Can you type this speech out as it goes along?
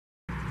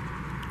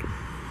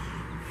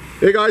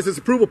Hey guys, it's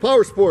Approval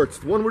Power Sports.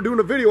 The one we're doing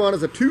a video on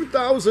is a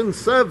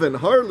 2007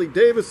 Harley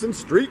Davidson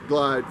Street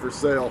Glide for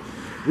sale.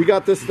 We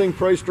got this thing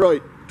priced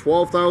right,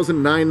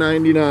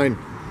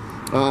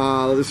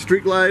 $12,999. The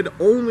Street Glide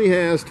only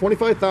has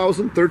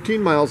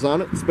 25,013 miles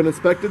on it. It's been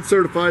inspected,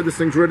 certified. This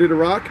thing's ready to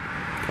rock.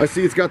 I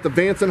see it's got the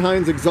Vance &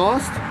 Hines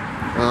exhaust.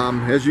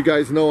 As you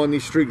guys know, on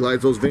these Street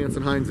Glides, those Vance &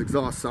 Hines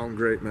exhausts sound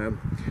great, man.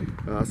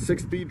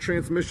 6-speed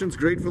transmission's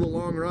great for the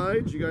long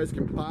rides. You guys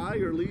can buy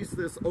or lease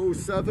this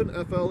 07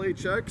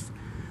 FLHX.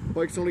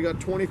 Bike's only got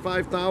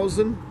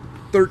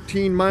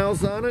 25,013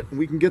 miles on it.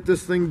 We can get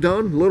this thing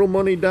done, little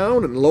money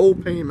down and low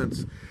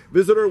payments.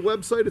 Visit our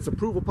website, it's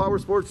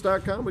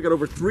approvalpowersports.com. We got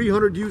over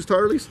 300 used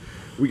Harleys.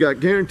 We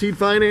got guaranteed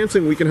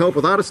financing. We can help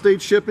with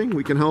out-of-state shipping.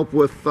 We can help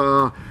with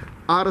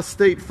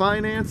out-of-state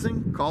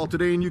financing. Call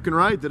today and you can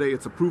ride today.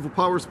 It's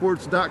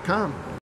approvalpowersports.com.